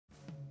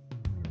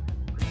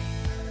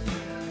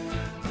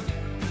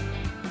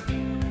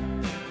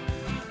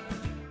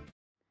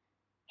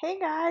Hey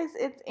guys,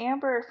 it's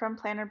Amber from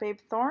Planner Babe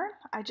Thorn.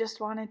 I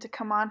just wanted to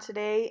come on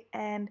today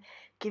and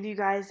give you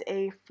guys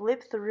a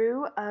flip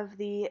through of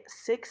the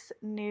 6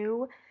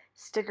 new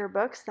sticker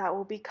books that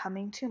will be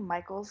coming to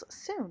Michael's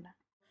soon.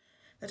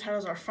 The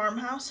titles are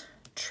Farmhouse,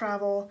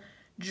 Travel,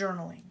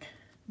 Journaling,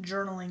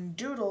 Journaling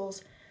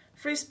Doodles,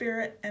 Free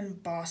Spirit,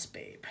 and Boss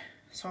Babe.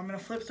 So I'm going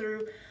to flip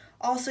through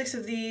all 6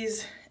 of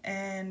these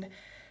and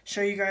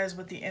show you guys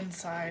what the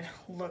inside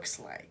looks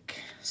like.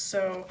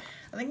 So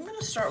I think I'm going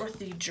to start with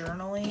the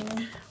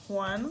journaling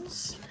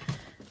ones.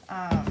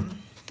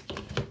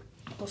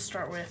 We'll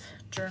start with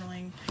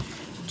Journaling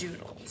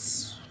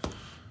Doodles.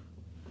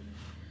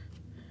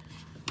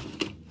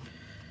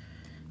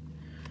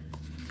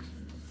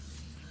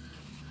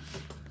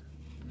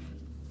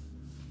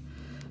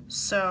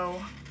 So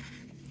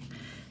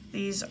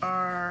these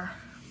are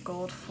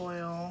gold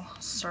foil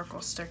circle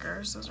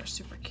stickers. Those are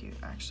super cute,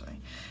 actually.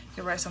 You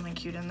can write something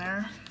cute in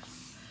there.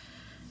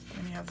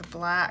 And you have the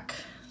black,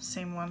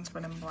 same ones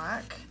but in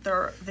black.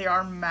 They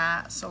are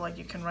matte, so like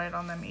you can write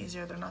on them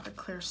easier. They're not the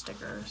clear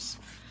stickers.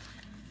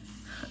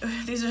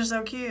 These are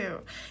so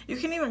cute. You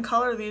can even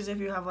color these if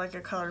you have like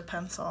a colored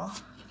pencil.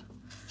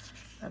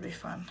 That'd be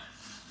fun.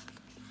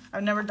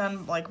 I've never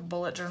done like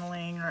bullet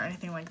journaling or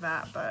anything like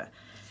that, but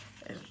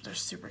they're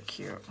super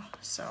cute.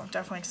 So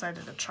definitely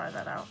excited to try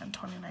that out in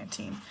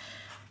 2019.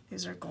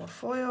 These are gold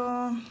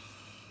foil.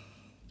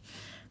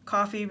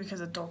 Coffee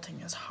because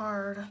adulting is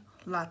hard.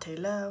 Latte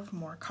love,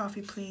 more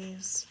coffee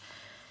please.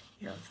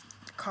 You have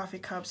coffee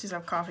cups. These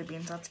have coffee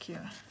beans, that's cute.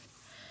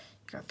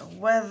 You got the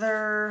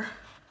weather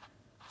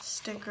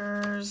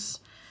stickers.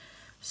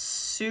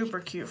 Super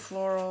cute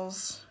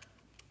florals.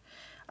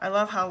 I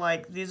love how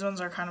like these ones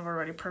are kind of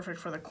already perfect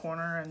for the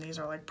corner and these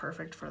are like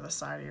perfect for the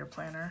side of your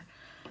planner.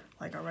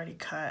 Like already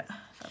cut.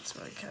 That's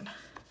really good.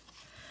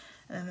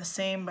 And then the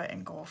same but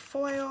in gold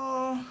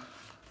foil.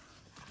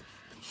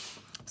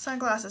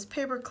 Sunglasses,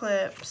 paper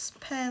clips,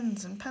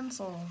 pens and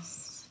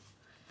pencils.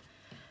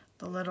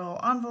 The little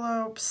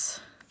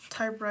envelopes,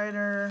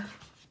 typewriter,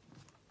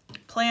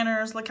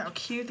 planners. Look how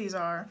cute these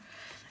are.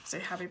 It's a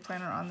happy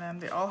planner on them.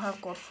 They all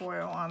have gold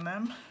foil on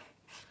them.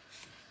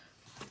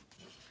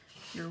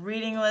 Your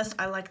reading list,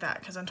 I like that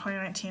because in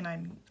 2019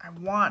 I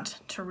want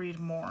to read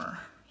more.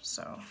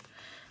 So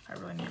I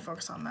really need to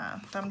focus on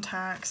that.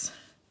 Thumbtacks,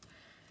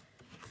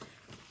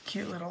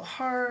 cute little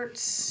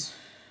hearts,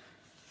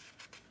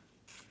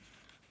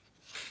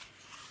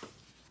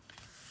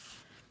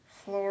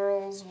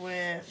 florals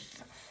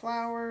with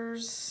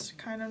flowers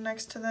kind of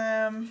next to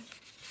them.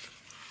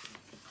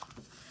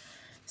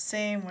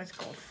 Same with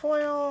gold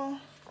foil.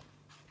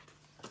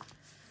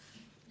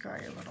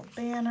 Got your little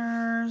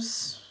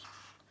banners.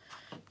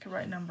 You can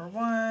write number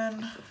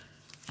 1.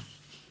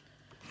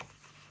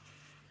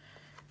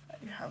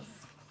 You have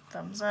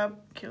thumbs up,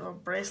 cute little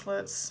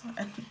bracelets,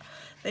 and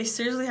they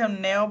seriously have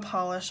nail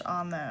polish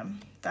on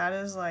them. That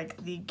is like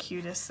the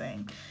cutest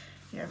thing.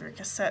 You have your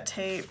cassette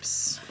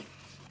tapes,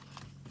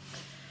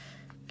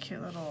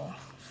 cute little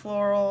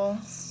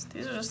florals.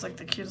 These are just like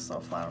the cutest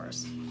little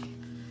flowers.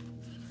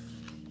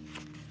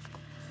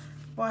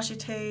 Washi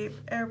tape,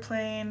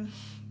 airplane,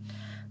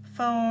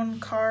 phone,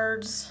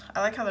 cards.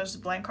 I like how there's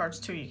blank cards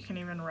too. You can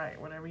even write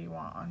whatever you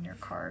want on your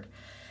card.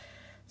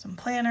 Some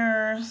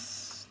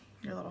planners,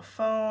 your little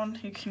phone.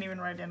 You can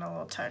even write in a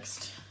little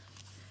text.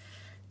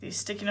 These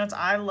sticky notes,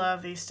 I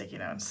love these sticky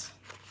notes.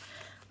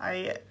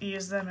 I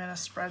used them in a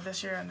spread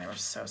this year and they were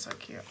so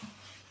cute.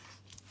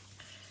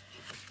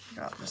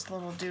 Got just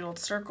little doodled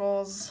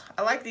circles.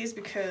 I like these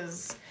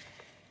because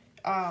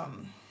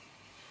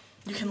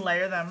you can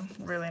layer them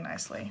really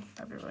nicely.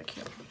 That'd be really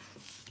cute.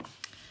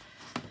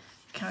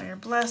 Count your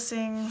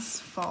blessings,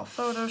 fall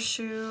photo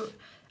shoot,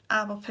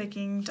 apple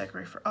picking,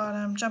 decorate for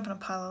autumn, jump in a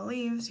pile of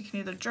leaves. You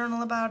can either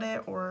journal about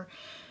it or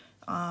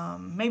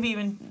maybe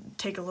even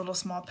take a little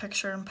small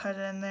picture and put it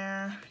in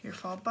there. Your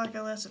fall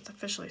bucket list, it's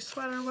officially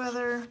sweater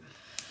weather.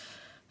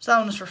 So that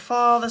one is for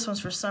fall, this one's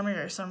for summer. You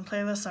got your summer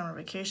playlist, summer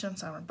vacation,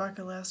 summer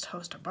bucket list,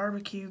 host a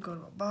barbecue, go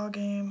to a ball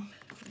game,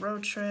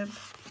 road trip.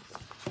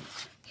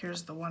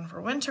 Here's the one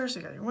for winter, so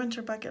you got your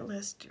winter bucket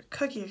list, your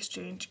cookie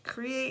exchange,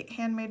 create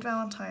handmade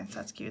valentines.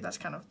 That's cute, that's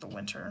kind of the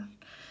winter.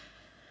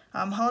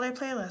 Holiday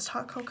playlist,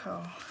 hot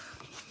cocoa.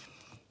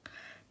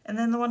 And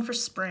then the one for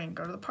spring,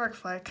 go to the park,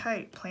 fly a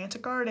kite, plant a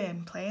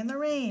garden, play in the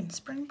rain,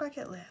 spring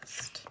bucket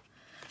list.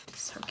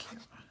 So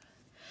cute.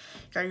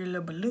 Got your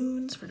little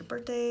balloons for the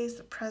birthdays,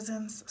 the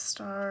presents, the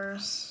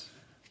stars,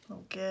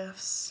 little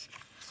gifts.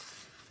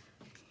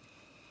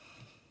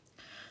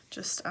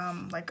 Just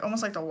like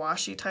almost like the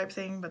washi type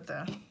thing, but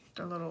they're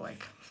little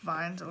like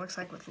vines, it looks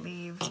like, with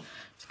leaves.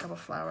 There's a couple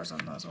flowers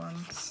on those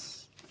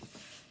ones.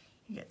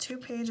 You get 2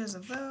 pages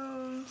of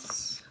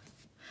those.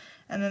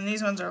 And then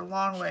these ones are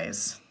long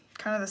ways.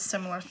 Kind of the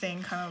similar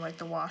thing, kind of like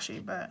the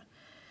washi, but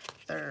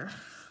they're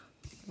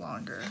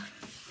longer.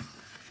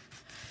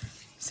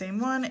 Same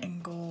one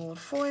in gold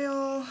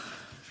foil.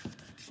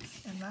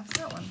 And that's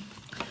that one.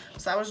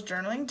 So that was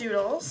Journaling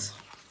Doodles.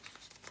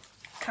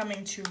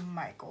 Coming to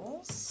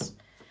Michael's.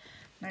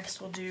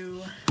 Next we'll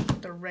do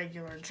the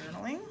regular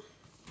journaling.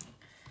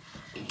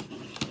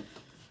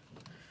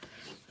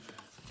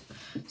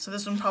 So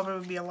this one probably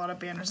would be a lot of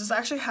banners. This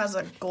actually has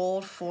a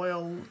gold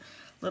foil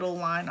little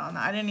line on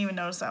that. I didn't even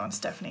notice that when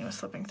Stephanie was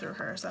flipping through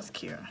hers. That's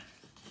cute.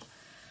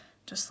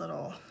 Just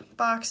little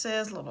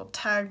boxes, little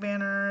tag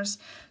banners,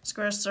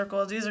 squares,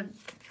 circles. These are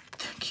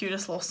the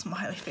cutest little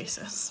smiley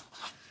faces.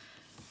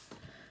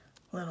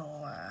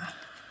 Little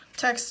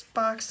text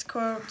box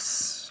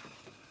quotes.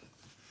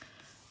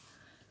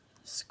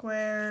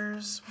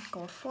 Squares with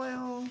gold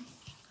foil.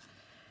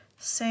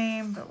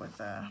 Same, but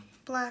with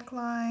black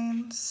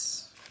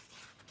lines.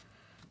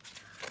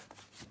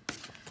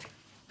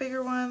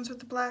 Bigger ones with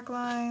the black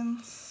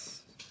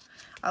lines.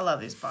 I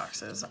love these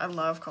boxes. I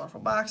love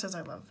colorful boxes.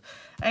 I love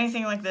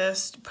anything like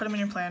this. Put them in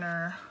your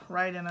planner,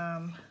 write in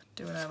them,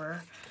 do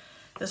whatever.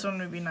 This one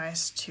would be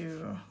nice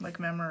to like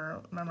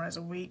memorize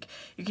a week.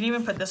 You can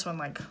even put this one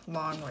like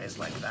long ways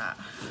like that.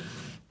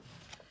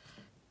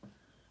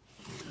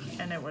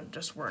 And it would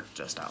just work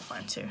just out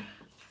fine too.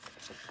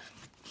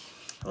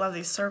 I love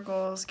these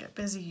circles. Get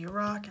busy, you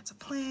rock. It's a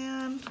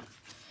plan.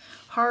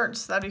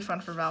 Hearts, that'd be fun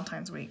for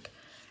Valentine's week.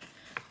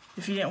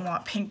 If you didn't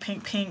want pink,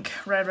 pink, pink,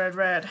 red, red,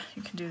 red,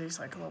 you can do these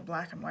like little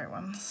black and white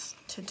ones.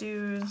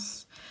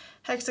 To-dos,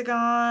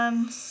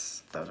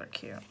 hexagons, those are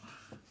cute.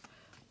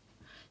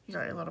 You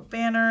got your little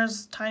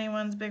banners, tiny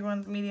ones, big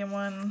ones, medium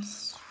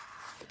ones,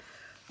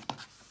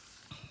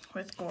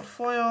 with gold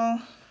foil.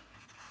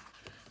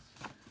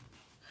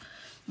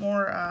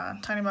 More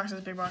tiny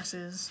boxes, big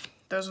boxes.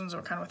 Those ones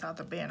are kind of without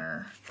the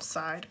banner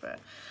side, but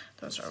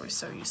those are always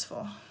so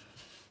useful.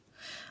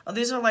 Oh,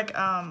 these are like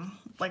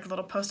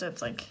little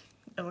post-its, like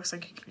it looks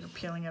like you're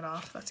peeling it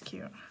off. That's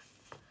cute.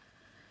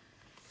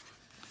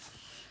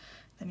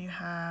 Then you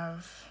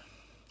have,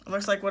 it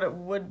looks like what it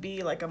would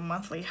be like a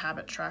monthly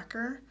habit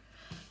tracker.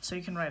 So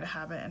you can write a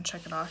habit and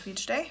check it off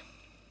each day.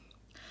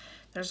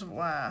 There's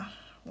 1,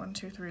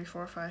 2, 3,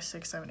 4, 5,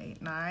 6, 7,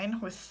 8, 9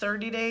 with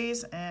 30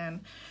 days,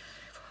 and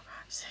 4,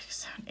 5, 6,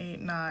 7,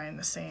 8, 9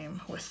 the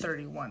same with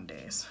 31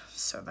 days.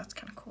 So that's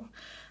kind of cool.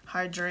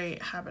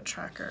 Hydrate habit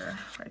tracker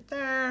right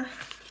there.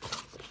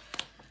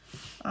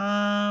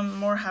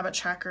 More habit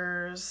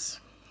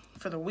trackers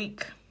for the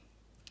week.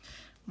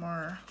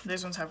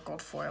 These ones have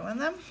gold foil in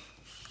them.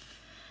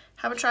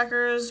 Habit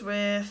trackers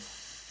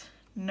with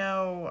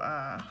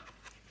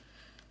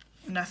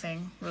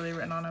nothing really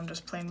written on them,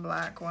 just plain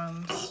black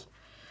ones.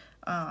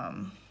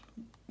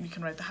 You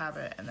can write the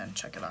habit and then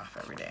check it off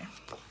every day.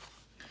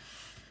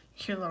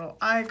 Cute little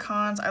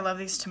icons. I love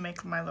these to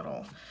make my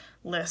little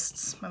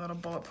lists, my little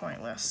bullet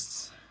point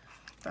lists.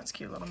 That's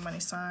cute, little money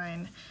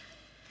sign.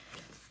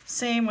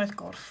 Same with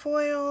gold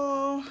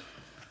foil.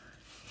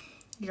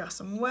 You got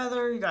some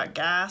weather, you got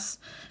gas,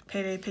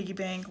 payday, piggy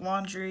bank,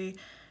 laundry,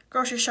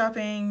 grocery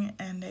shopping,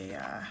 and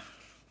a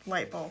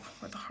light bulb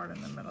with a heart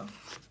in the middle.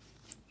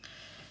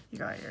 You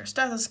got your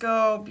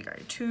stethoscope, you got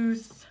your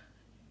tooth,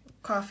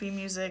 coffee,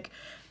 music,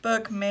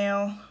 book,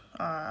 mail,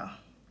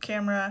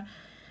 camera,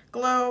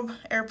 globe,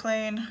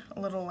 airplane, a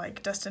little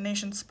like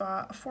destination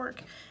spot, a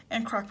fork,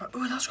 and crock pot.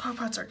 Ooh, those crock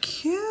pots are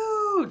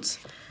cute!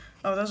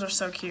 Oh, those are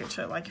so cute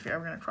to like if you're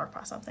ever gonna crock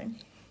pot something.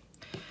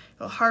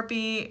 Little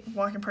heartbeat,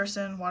 walking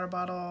person, water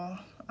bottle,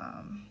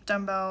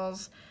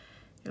 dumbbells,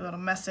 your little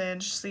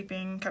message,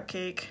 sleeping,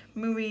 cupcake,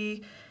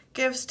 movie,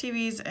 gifts,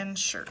 TVs, and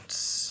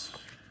shirts.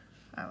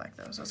 I like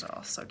those. Those are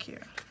all so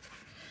cute.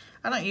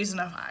 I don't use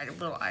enough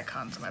little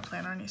icons in my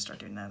planner. I need to start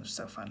doing that. They're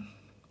so fun.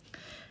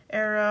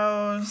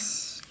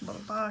 Arrows,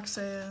 little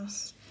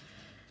boxes.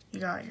 You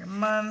got your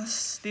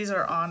months. These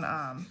are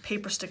on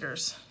paper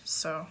stickers,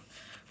 so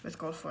with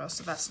gold foil,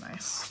 so that's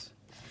nice.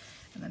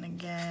 And then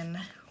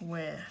again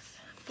with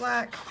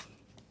black.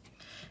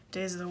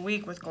 Days of the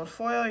week with gold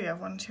foil. You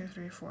have 1, 2,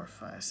 3, 4,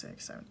 5,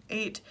 6, 7,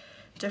 8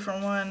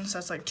 different ones. So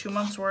that's like 2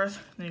 months worth.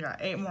 Then you got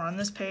 8 more on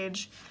this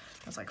page.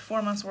 That's like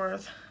 4 months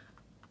worth.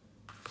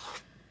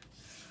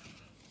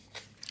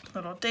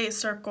 Little date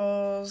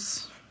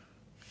circles.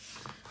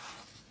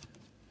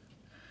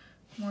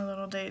 More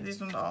little date. These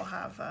ones all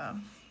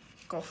have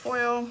gold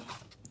foil.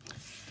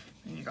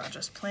 And you got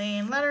just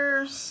plain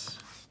letters.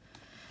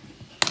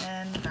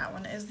 And that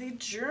one is the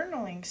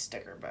journaling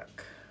sticker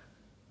book.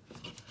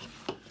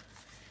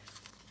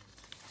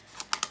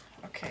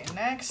 Okay,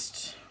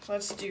 next,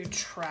 let's do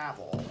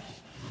travel.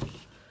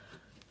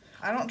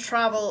 I don't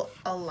travel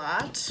a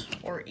lot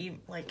or even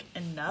like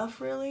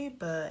enough really,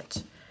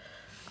 but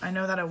I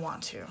know that I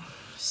want to.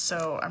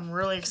 So I'm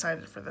really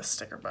excited for this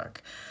sticker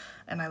book.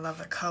 And I love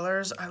the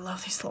colors. I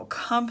love these little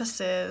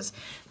compasses.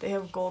 They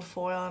have gold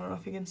foil. I don't know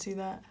if you can see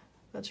that.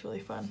 That's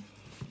really fun.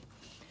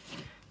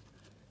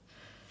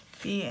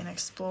 Be an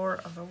explorer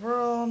of the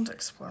world.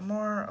 Explore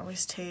more.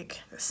 Always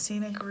take the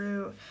scenic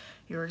route.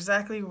 You're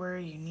exactly where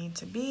you need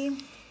to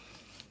be.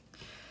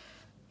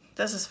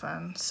 This is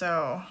fun.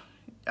 So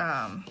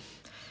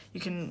you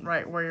can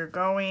write where you're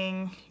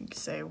going. You can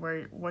say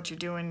what you're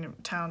doing,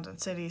 towns and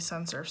cities,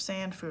 sun, surf,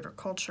 sand, food or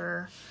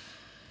culture,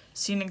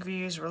 scenic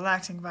views,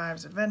 relaxing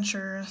vibes,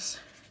 adventures.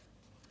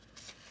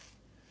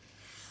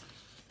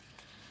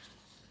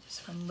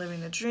 So I'm living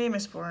the dream,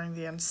 exploring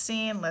the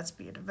unseen. Let's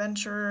be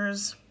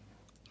adventurers.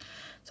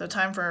 So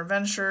time for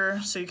adventure,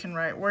 so you can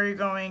write where you're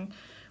going,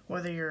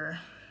 whether you're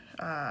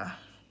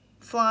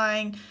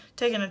flying,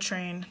 taking a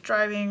train,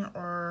 driving,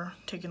 or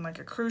taking like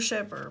a cruise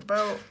ship or a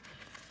boat.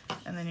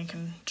 And then you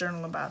can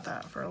journal about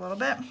that for a little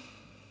bit.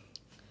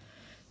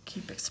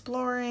 Keep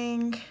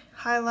exploring,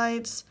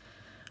 highlights,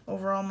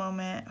 overall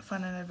moment,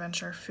 fun and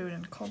adventure, food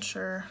and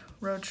culture,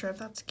 road trip.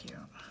 That's cute.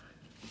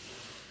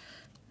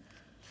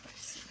 Let's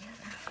see here.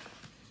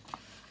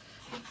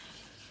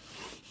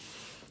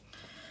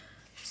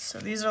 So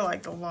these are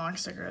like the long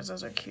stickers.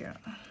 Those are cute.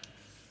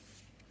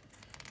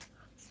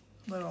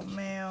 Little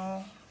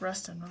mail,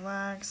 rest and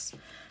relax.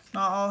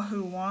 Not all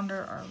who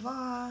wander are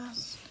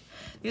lost.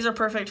 These are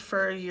perfect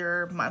for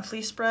your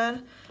monthly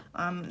spread.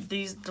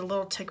 The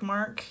little tick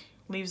mark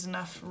leaves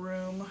enough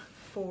room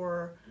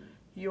for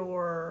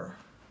your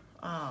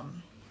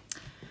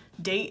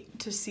date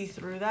to see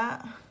through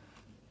that.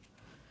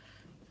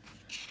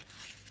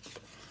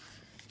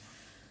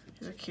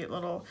 These are cute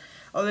little,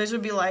 oh, these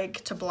would be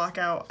like to block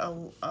out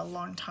a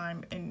long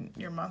time in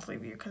your monthly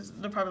view because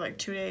they're probably like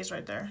 2 days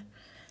right there.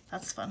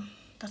 That's fun.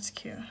 That's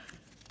cute.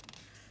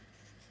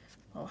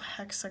 Little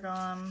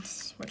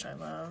hexagons, which I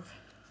love.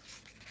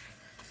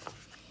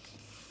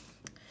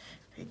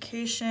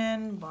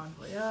 Vacation, bon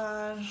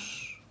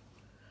voyage.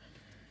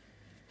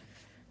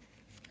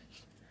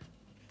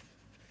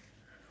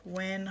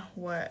 When,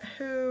 what,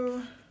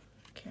 who.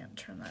 Can't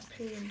turn that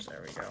page.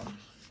 There we go.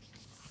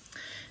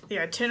 The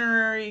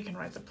itinerary, you can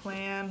write the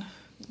plan,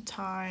 the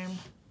time,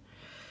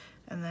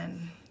 and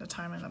then the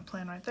time and the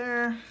plan right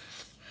there.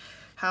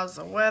 How's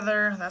the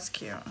weather? That's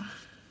cute.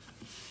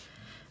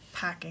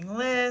 Packing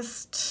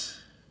list.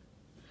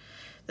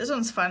 This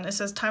one's fun. It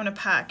says time to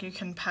pack. You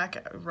can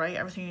pack, write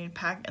everything you need to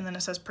pack, and then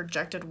it says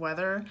projected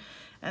weather,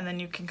 and then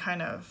you can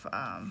kind of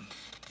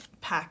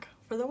pack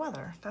for the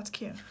weather. That's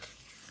cute.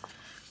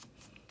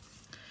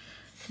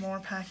 More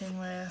packing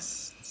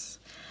lists.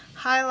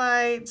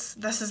 Highlights.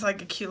 This is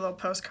like a cute little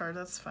postcard.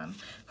 That's fun.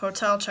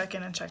 Hotel, check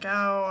in and check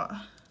out.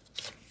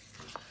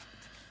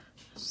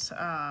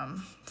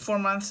 4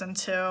 months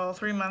until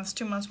 3 months,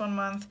 2 months, 1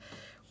 month.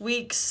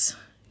 Weeks,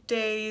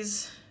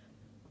 days.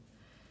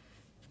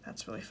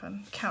 That's really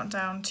fun.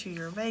 Countdown to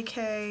your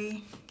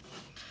vacay.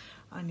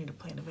 I need to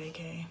plan a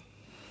vacay.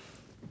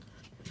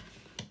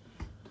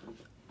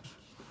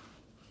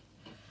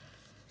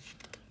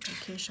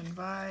 Vacation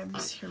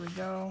vibes. Here we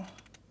go.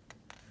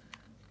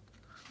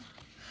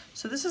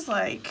 So this is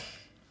like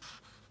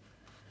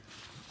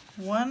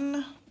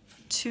 1,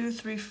 2,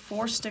 3,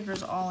 4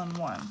 stickers all in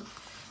one.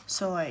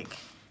 So like,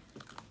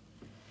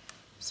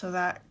 so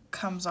that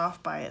comes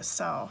off by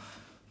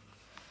itself.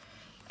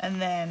 And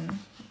then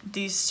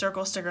these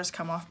circle stickers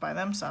come off by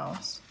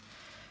themselves.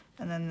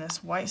 And then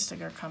this white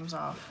sticker comes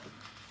off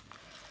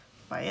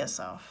by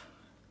itself.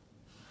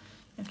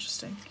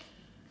 Interesting.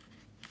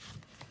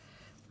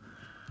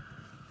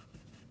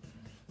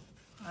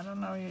 I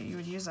don't know what you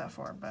would use that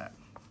for, but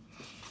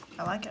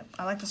I like it.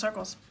 I like the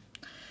circles.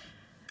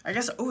 I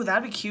guess, oh,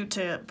 that'd be cute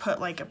to put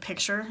like a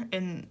picture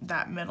in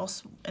that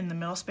in the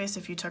middle space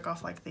if you took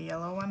off like the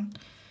yellow one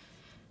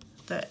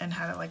and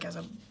had it like as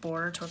a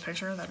border to a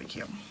picture. That'd be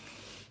cute.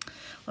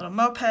 Little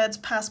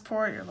mopeds,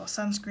 passport, your little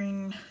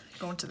sunscreen,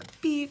 going to the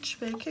beach,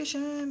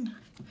 vacation,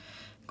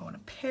 going to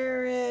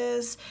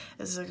Paris.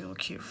 This is a little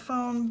cute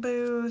phone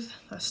booth,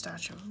 the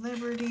Statue of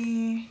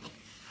Liberty.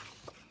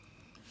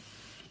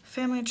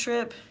 Family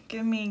trip,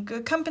 give me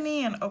good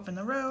company and open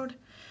the road.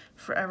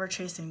 Forever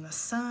chasing the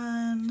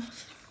sun.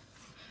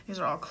 These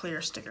are all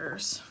clear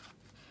stickers.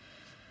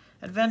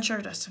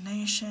 Adventure,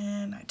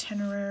 destination,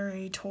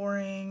 itinerary,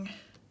 touring.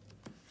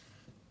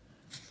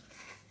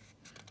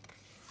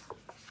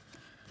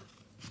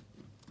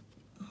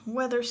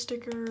 Weather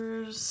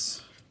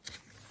stickers.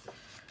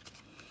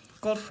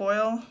 Gold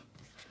foil.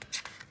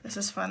 This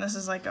is fun. This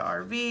is like an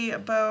RV, a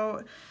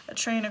boat, a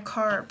train, a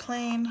car, a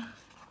plane.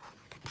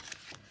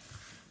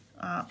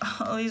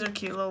 Oh, these are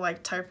cute little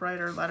like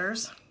typewriter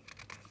letters.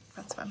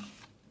 That's fun.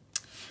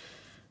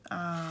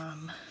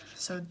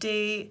 So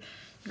date,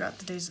 you got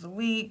the days of the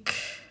week,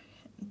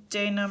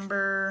 day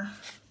number,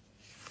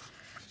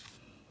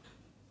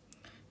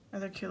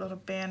 other cute little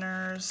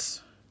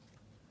banners,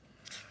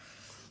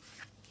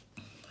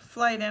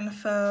 flight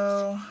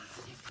info,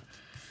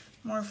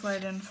 more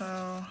flight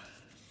info,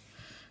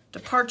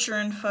 departure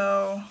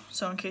info,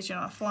 so in case you're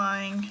not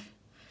flying,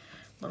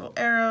 little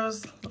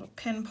arrows, little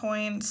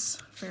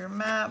pinpoints for your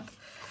map,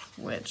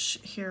 which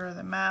here are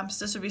the maps.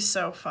 This would be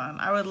so fun.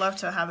 I would love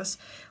to have this,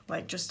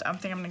 like just, I'm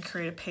thinking I'm gonna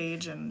create a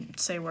page and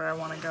say where I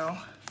wanna go.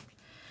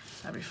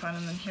 That'd be fun.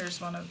 And then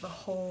here's one of the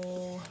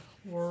whole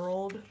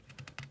world.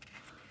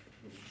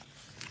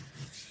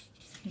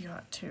 You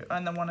got two,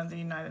 and then one of the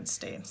United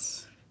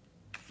States.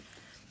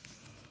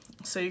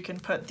 So you can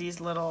put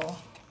these little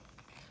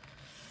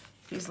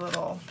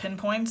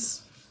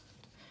pinpoints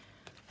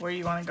where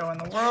you wanna go in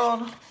the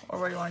world or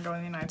where you wanna go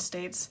in the United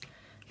States,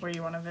 where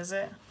you wanna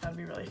visit. That'd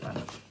be really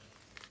fun.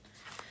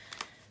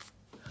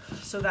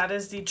 So that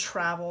is the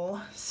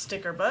travel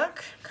sticker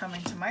book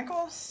coming to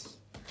Michael's.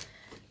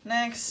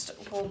 Next,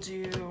 we'll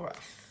do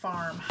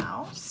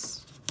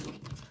Farmhouse.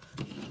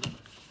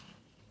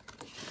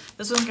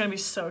 This one's gonna be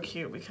so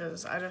cute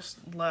because I just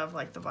love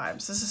like the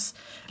vibes.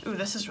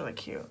 This is really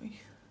cute.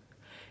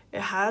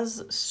 It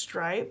has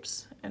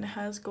stripes and it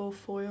has gold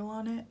foil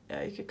on it.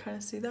 Yeah, you could kind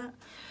of see that.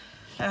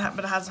 But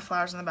it has the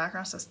flowers in the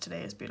background. It says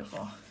today is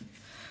beautiful.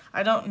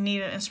 I don't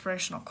need an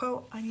inspirational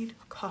quote. I need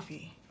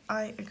coffee.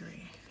 I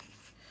agree.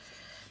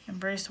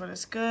 Embrace what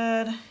is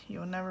good.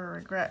 You will never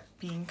regret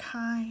being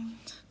kind.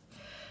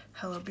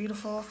 Hello,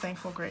 beautiful,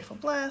 thankful, grateful,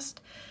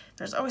 blessed.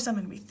 There's always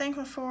something to be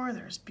thankful for.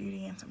 There's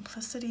beauty and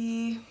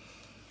simplicity.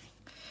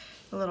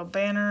 The little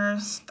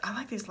banners. I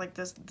like these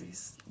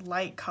these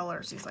light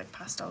colors, these like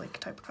pastel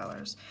type of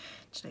colors.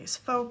 Today's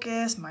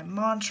focus, my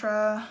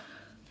mantra.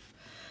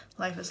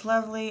 Life is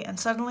lovely, and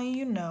suddenly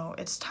you know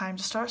it's time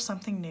to start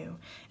something new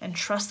and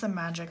trust the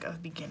magic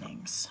of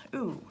beginnings.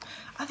 Ooh,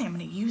 I think I'm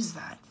gonna use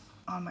that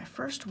on my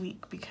first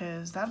week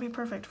because that'd be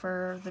perfect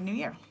for the new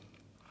year.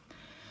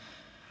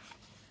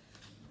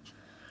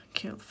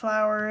 Cute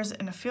flowers.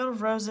 In a field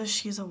of roses,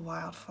 she's a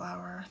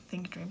wildflower.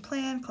 Think, dream,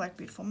 plan, collect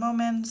beautiful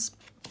moments.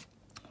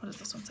 What does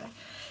this one say?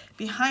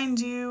 Behind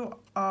you,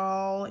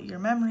 all your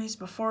memories.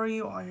 Before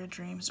you, all your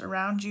dreams.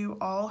 Around you,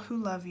 all who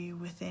love you.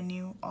 Within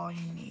you, all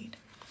you need.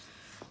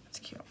 That's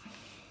cute.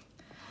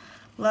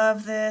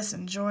 Love this.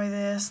 Enjoy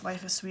this.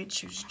 Life is sweet.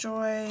 Choose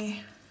joy.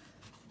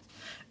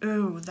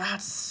 Ooh,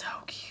 that's so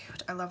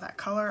cute. I love that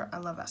color. I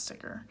love that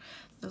sticker.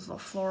 Those little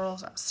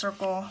florals, that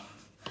circle.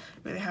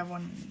 They have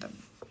one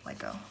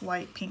like a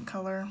light pink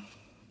color.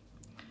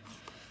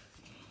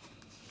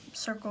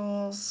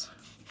 Circles.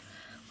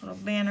 Little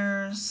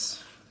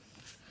banners.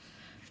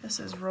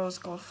 This is rose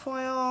gold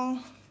foil.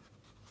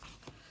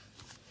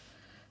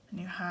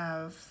 And you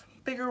have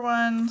bigger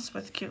ones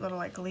with cute little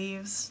like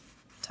leaves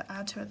to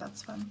add to it.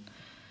 That's fun.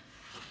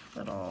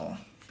 Little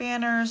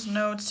banners,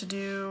 notes to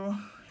do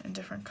in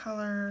different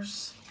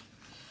colors.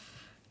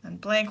 And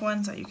blank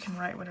ones that you can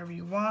write whatever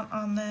you want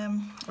on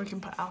them. Or you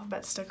can put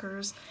alphabet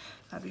stickers.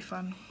 That'd be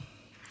fun.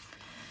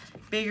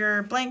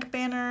 Bigger blank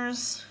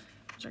banners.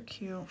 Those are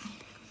cute.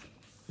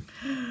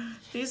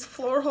 These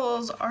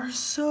florals are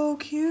so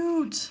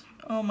cute.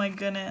 Oh my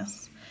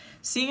goodness.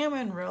 Seeing them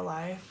in real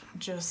life,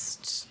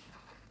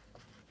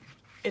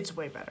 it's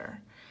way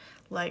better.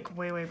 Like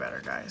way, way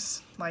better,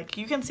 guys. Like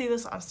you can see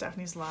this on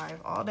Stephanie's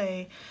live all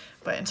day,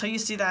 but until you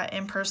see that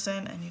in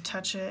person and you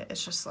touch it,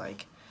 it's just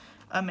like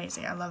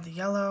amazing. I love the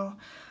yellow.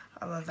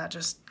 I love that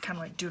just kind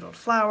of like doodled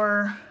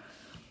flower.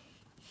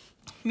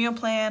 Meal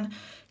plan.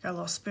 Got a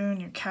little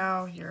spoon, your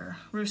cow, your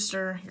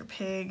rooster, your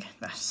pig.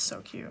 That's so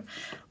cute.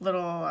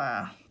 Little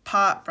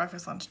pot,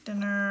 breakfast, lunch,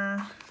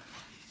 dinner.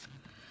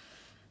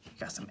 You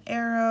got some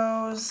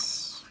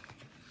arrows.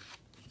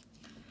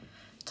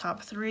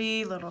 Top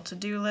 3, little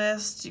to-do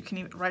list. You can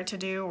even write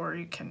to-do or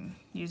you can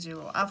use your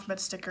little alphabet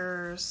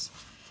stickers.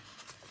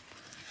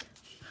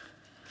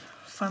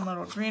 Fun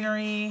little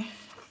greenery.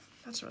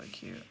 That's really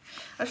cute.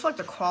 I feel like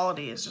the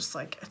quality is just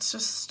like, it's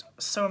just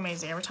so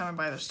amazing. Every time I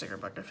buy their sticker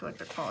book, I feel like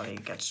the quality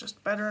gets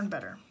just better and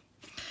better.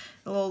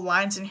 The little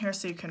lines in here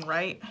so you can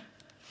write.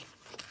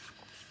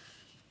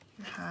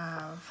 You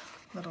have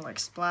little like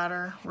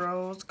splatter,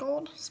 rose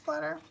gold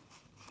splatter.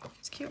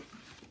 It's cute.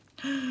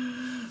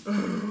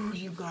 Ooh,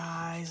 you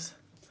guys,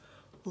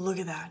 look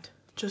at that.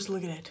 Just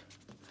look at it.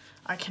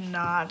 I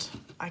cannot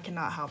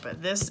help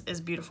it. This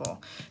is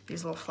beautiful.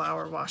 These little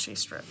flower washi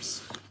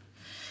strips.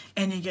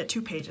 And you get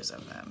 2 pages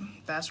of them.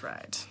 That's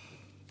right.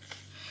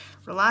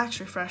 Relax,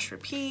 refresh,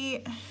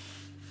 repeat.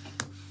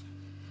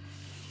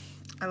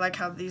 I like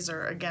how these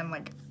are, again,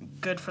 like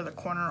good for the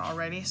corner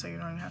already, so you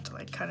don't even have to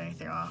like cut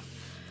anything off.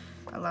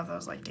 I love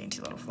those like dainty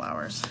little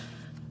flowers.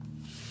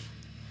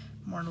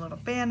 More little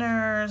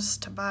banners,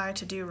 to buy,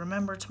 to do,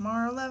 remember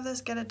tomorrow, love this,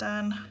 get it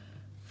done.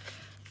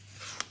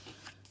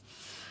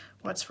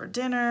 What's for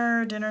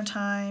dinner, dinner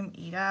time,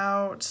 eat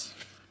out.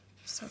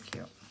 So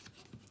cute.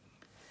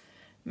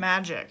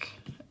 Magic.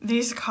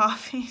 These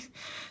coffee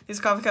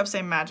cups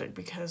say magic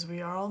because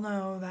we all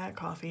know that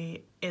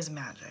coffee is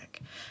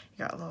magic.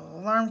 You got a little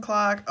alarm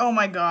clock. Oh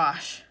my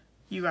gosh,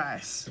 you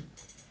guys.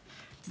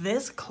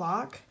 This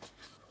clock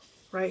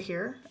right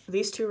here,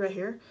 these 2 right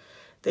here,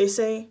 they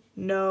say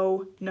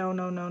no, no,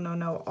 no, no, no,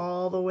 no,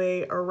 all the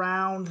way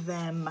around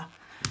them.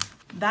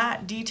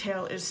 That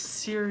detail is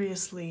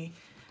seriously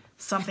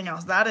something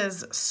else. That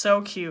is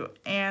so cute,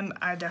 and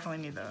I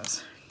definitely need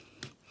those.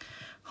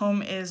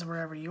 Home is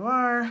wherever you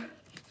are.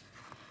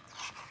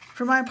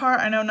 For my part,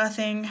 I know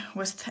nothing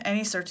with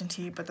any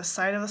certainty, but the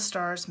sight of the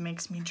stars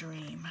makes me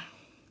dream.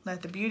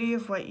 Let the beauty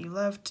of what you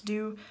love to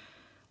do,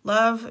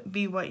 love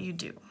be what you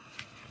do.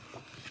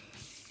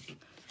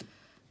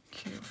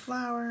 Cute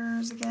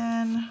flowers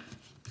again.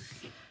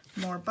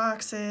 More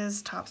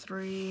boxes, top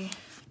 3.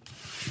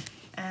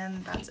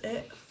 And that's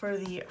it for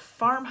the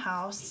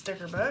Farmhouse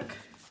sticker book.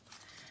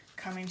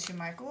 Coming to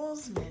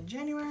Michael's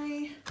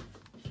mid-January.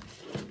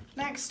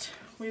 Next,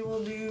 we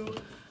will do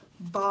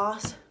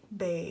Boss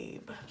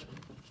Babe.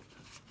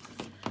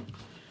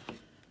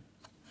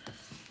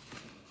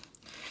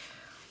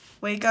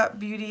 Wake up,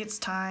 beauty, it's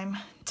time.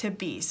 to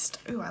beast.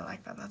 Ooh, I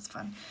like that. That's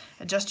fun.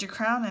 Adjust your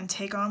crown and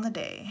take on the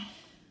day.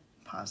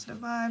 Positive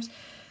vibes.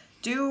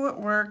 Do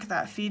work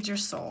that feeds your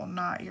soul,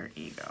 not your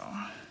ego.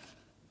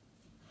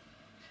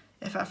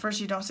 If at first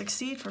you don't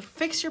succeed,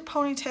 fix your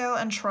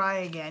ponytail and try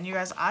again. You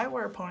guys, I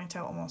wear a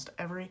ponytail almost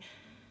every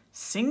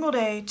single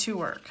day to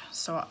work,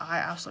 so I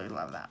absolutely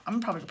love that. I'm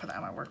probably gonna put that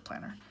in my work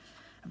planner.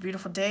 A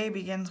beautiful day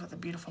begins with a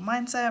beautiful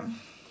mindset.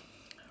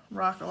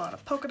 Rock a lot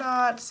of polka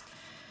dots.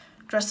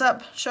 Dress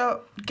up,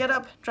 get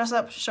up, dress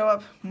up, show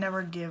up,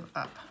 never give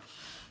up.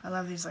 I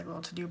love these like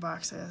little to-do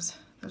boxes.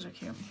 Those are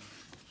cute.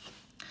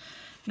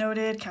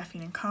 Noted,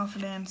 caffeine and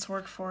confidence,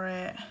 work for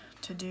it,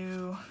 to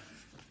do.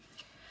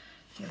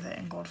 Give it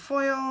in gold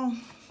foil.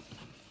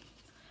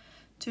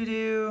 To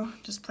do,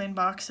 just plain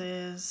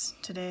boxes.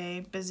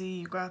 Today, busy,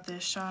 you got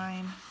this,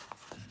 shine.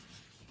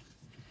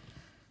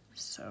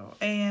 So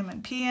AM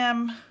and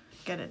PM,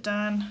 get it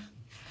done.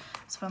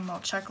 It's a fun little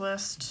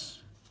checklist.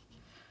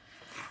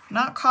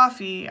 Not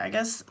coffee, I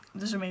guess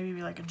this would maybe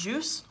be like a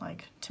juice.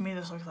 Like, to me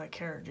this looks like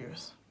carrot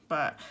juice,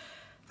 but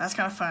that's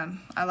kind of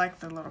fun. I like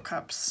the little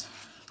cups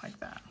like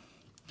that.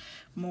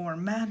 More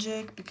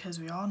magic, because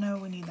we all know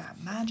we need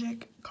that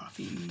magic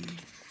coffee.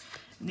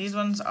 And these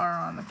ones are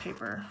on the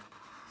paper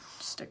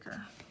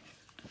sticker.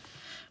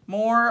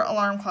 More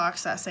alarm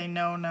clocks that say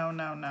no, no,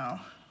 no, no.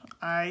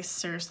 I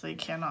seriously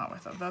cannot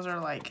with them. Those are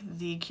like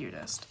the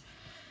cutest.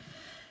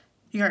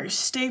 You got your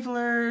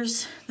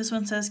staplers. This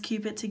one says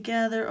keep it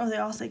together. Oh, they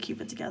all say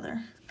keep it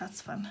together.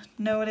 That's fun.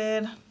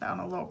 Noted. That on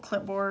a little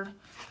clipboard.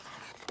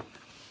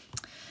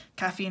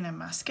 Caffeine and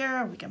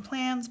mascara. Weekend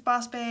plans.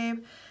 Boss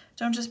babe.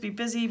 Don't just be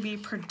busy, be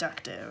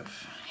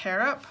productive.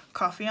 Hair up,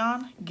 coffee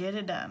on, get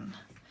it done.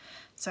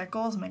 Set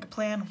goals, make a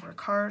plan, work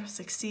hard,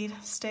 succeed,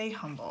 stay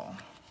humble.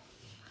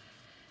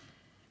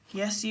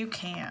 Yes, you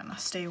can.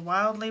 Stay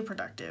wildly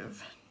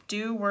productive.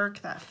 Do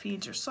work that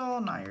feeds your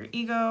soul, not your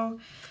ego.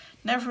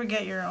 Never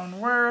forget your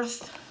own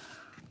worth.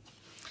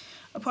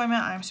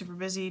 Appointment, I'm super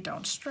busy,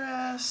 don't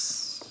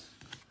stress.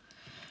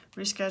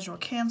 Reschedule,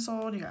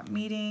 canceled, you got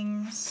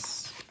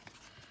meetings.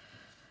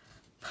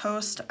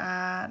 Post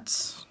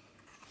at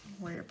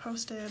where you're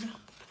posted.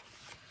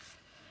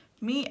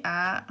 Meet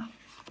at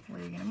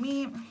where you're gonna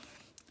meet.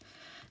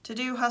 To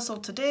do, hustle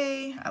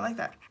today. I like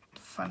that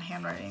fun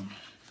handwriting.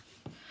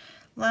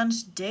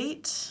 Lunch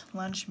date,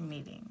 lunch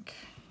meeting.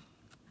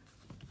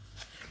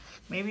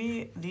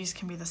 Maybe these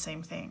can be the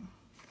same thing.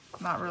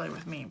 Not really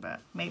with me, but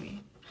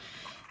maybe.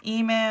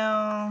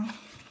 Email,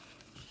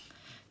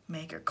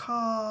 make a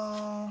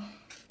call.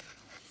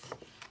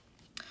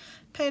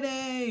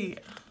 Payday.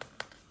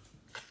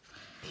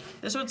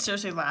 This would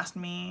seriously last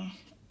me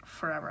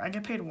forever. I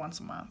get paid once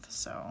a month,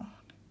 so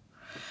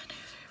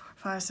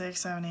 5,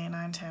 6, 7, 8,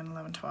 9, 10,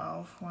 11,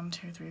 12. 1,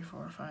 2, 3,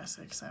 4, 5,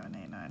 6, 7,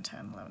 8, 9,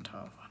 10, 11,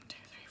 12. 1, 2,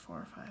 3,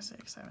 4, 5,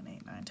 6, 7,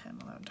 8, 9, 10,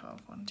 11,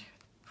 12. 1, 2,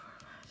 3,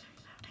 4, 5, 6,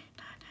 7, 8,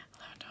 9, 10,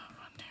 11, 12.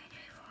 1, 2, 3,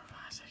 4,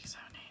 5, 6,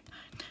 7, 8, 9,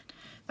 10.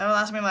 That would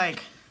last me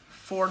like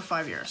 4 to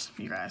 5 years,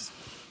 you guys.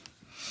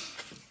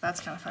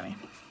 That's kind of funny.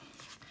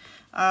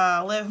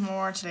 Live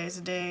more, today's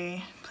a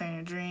day. Plan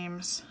your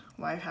dreams.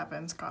 Life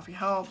happens, coffee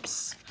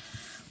helps.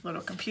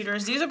 Little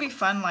computers. These would be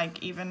fun,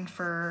 like even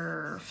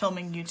for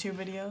filming YouTube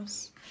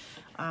videos.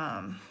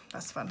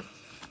 That's fun.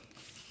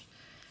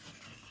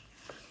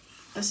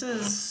 This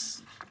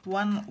is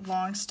one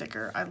long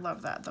sticker. I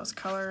love that. Those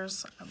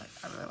colors. I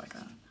really like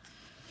that.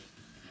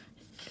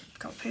 A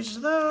couple pages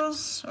of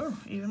those. Oh,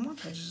 even more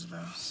pages of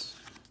those.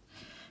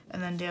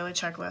 And then daily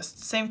checklist.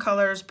 Same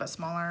colors, but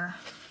smaller.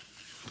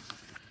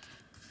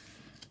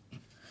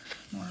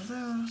 More of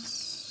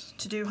those.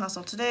 To do,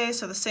 hustle today.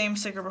 So the same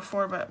sticker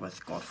before, but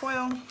with gold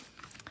foil.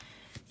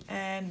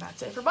 And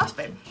that's it for Boss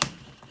Babe.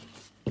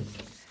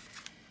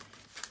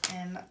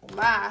 And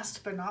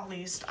last but not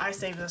least, I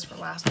saved this for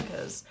last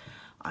because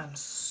I'm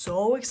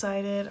so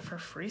excited for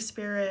Free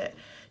Spirit.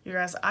 You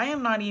guys, I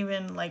am not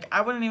even, like,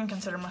 I wouldn't even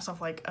consider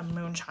myself, like, a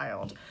moon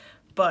child.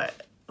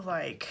 But,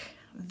 like,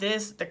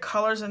 this, the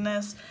colors in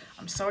this,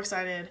 I'm so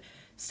excited.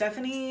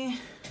 Stephanie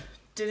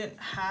didn't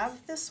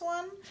have this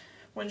one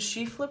when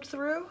she flipped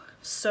through.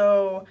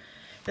 So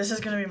this is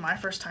going to be my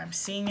first time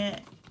seeing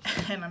it.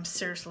 And I'm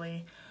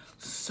seriously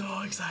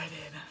so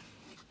excited.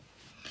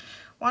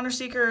 Wander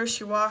Seeker,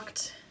 she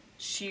walked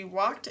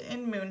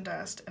in moon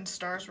dust and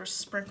stars were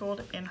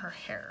sprinkled in her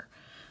hair.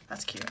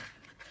 That's cute.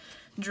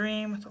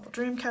 Dream with a little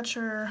dream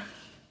catcher.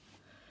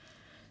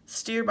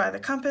 Steer by the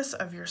compass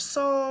of your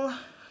soul.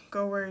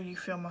 Go where you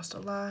feel most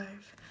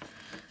alive.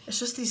 It's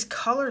just these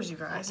colors, you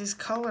guys. These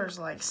colors,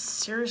 like,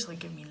 seriously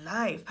give me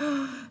life.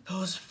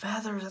 Those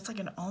feathers, that's like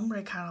an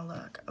ombre kind of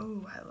look.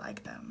 Oh, I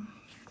like them.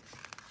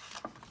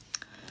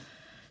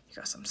 You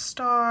got some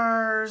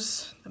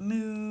stars, the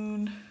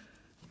moon.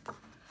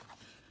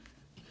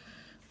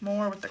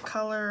 More with the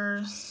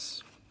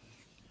colors.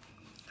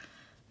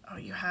 Oh,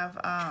 you have,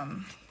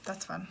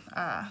 that's fun.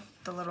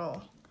 The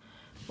little,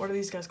 what are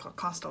these guys called?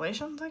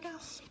 Constellations, I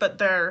guess? But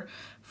they're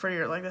for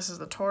your, like, this is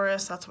the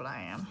Taurus. That's what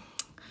I am.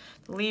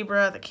 The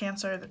Libra, the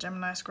Cancer, the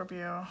Gemini,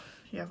 Scorpio.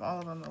 You have all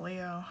of them, the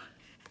Leo.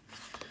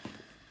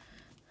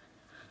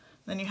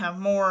 Then you have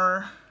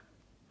more.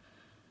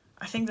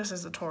 I think this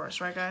is the Taurus,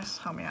 right guys?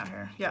 Help me out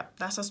here. Yep,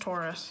 that says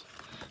Taurus.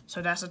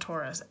 So that's a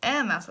Taurus,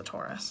 and that's the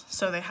Taurus.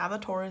 So they have the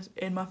Taurus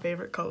in my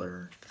favorite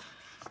color.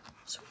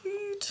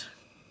 Sweet.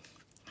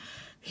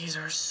 These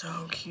are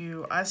so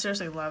cute. I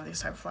seriously love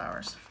these type of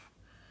flowers.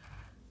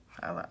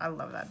 I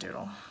love that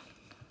doodle.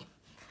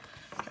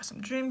 Got some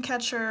dream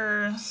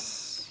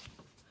catchers.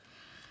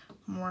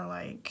 More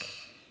like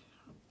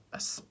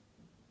a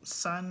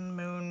sun,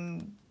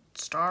 moon,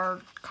 star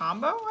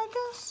combo, I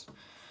guess.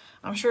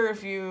 I'm sure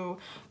if you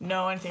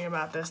know anything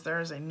about this, there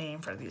is a name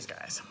for these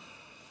guys.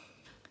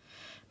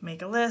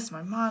 Make a list,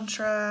 my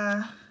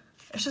mantra.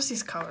 It's just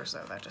these colors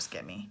though that just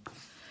get me.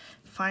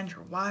 Find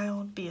your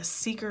wild, be a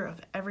seeker of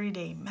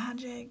everyday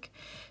magic.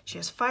 She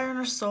has fire in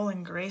her soul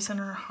and grace in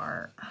her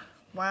heart.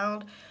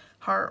 Wild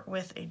heart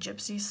with a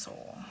gypsy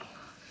soul.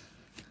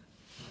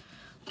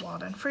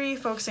 Wild and free,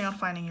 focusing on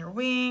finding your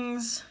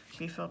wings.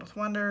 Be filled with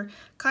wonder.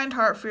 Kind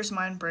heart, fierce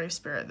mind, brave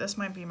spirit. This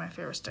might be my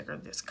favorite sticker.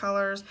 These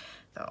colors,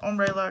 the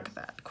ombre look,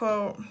 that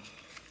quote.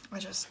 I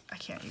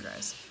can't, you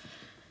guys.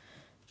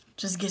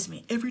 Just gets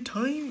me every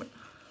time.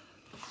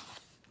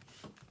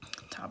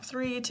 Top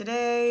 3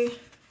 today.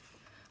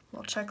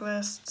 Little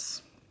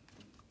checklists.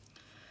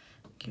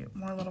 Cute,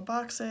 more little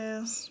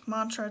boxes.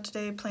 Mantra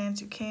today,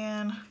 plans you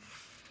can.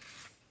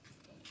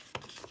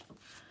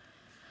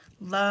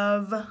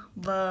 Love,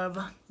 love,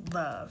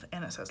 love.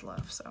 And it says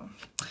love, so.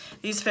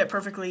 These fit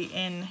perfectly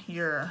in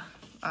your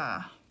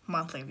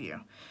monthly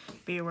view.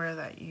 Be aware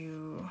that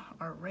you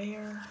are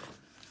rare.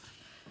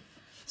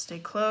 Stay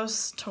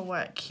close to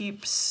what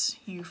keeps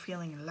you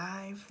feeling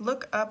alive.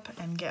 Look up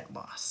and get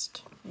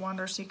lost.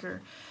 Wander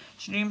seeker.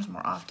 She dreams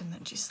more often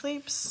than she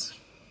sleeps.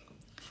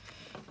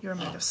 You are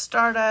made of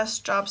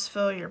stardust. Jobs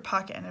fill your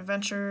pocket and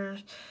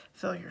adventures.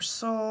 Fill your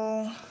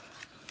soul.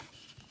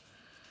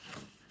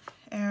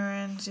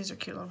 Errands. These are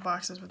cute little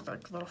boxes with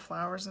like little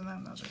flowers in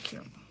them. Those are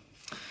cute.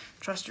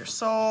 Trust your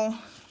soul.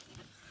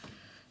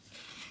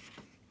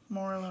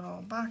 More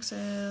little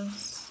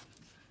boxes.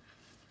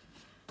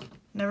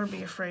 Never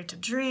be afraid to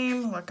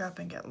dream. Look up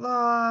and get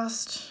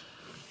lost.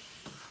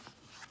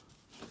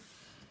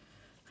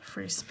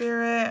 Free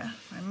spirit.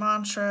 My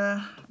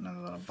mantra. Another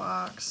little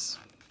box.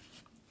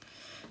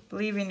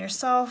 Believe in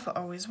yourself.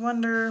 Always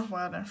wonder.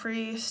 Wild and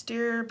free.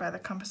 Steer by the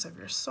compass of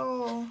your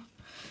soul.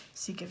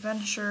 Seek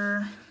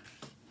adventure.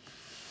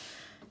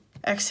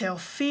 Exhale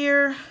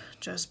fear.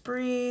 Just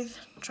breathe.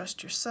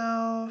 Trust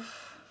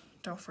yourself.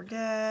 Don't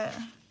forget.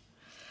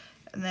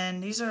 And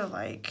then these are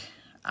like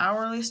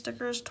hourly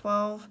stickers.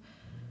 12.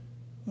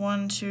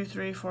 1, 2,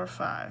 3, 4,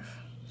 5.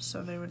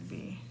 So they would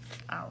be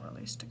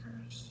hourly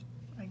stickers,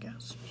 I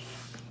guess.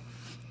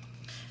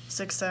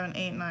 6, 7,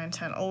 8, 9,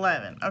 10,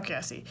 11. Okay, I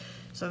see.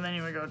 So then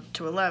you would go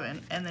to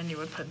 11, and then you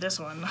would put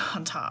this one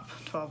on top.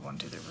 12, 1,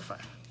 2, 3, 4,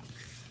 5.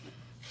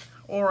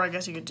 Or I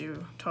guess you could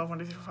do 12, 1,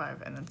 2, 3, 4,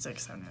 5, and then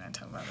 6, 7, 8, 9,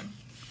 10, 11.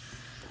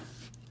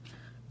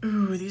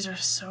 Ooh, these are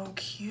so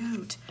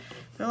cute.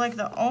 They're like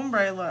the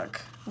ombre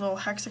look. Little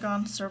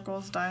hexagons,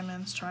 circles,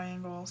 diamonds,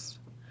 triangles,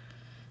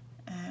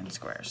 and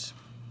squares.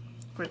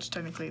 Which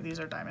technically these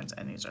are diamonds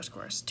and these are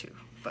squares too,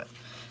 but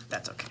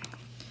that's okay.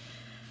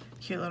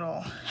 Cute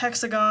little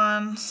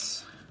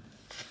hexagons.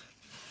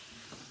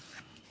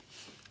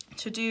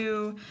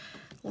 To-do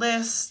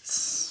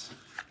lists.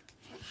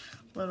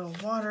 Little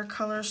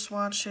watercolor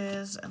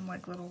swatches and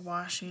like little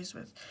washies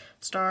with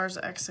stars,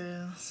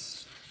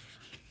 X's.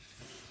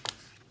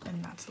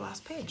 And that's the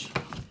last page.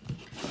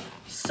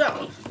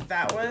 So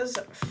that was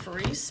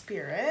Free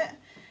Spirit.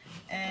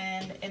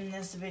 And in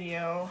this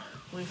video,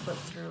 we flipped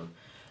through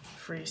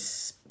Free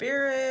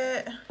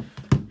Spirit,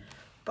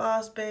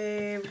 Boss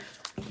Babe,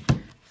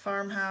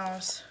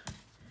 Farmhouse,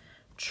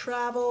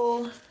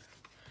 Travel,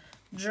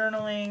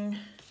 Journaling,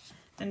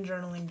 and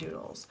Journaling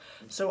Doodles.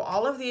 So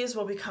all of these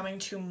will be coming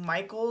to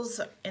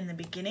Michael's in the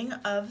beginning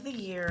of the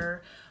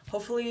year,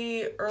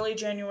 hopefully early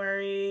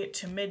January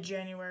to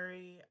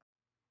mid-January.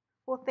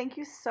 Well, thank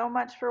you so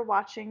much for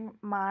watching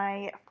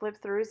my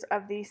flip throughs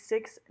of the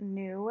 6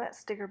 new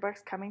sticker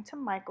books coming to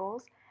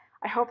Michael's.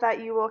 I hope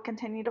that you will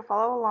continue to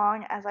follow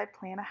along as I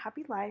plan a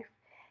happy life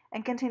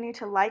and continue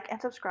to like and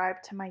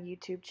subscribe to my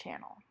YouTube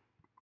channel.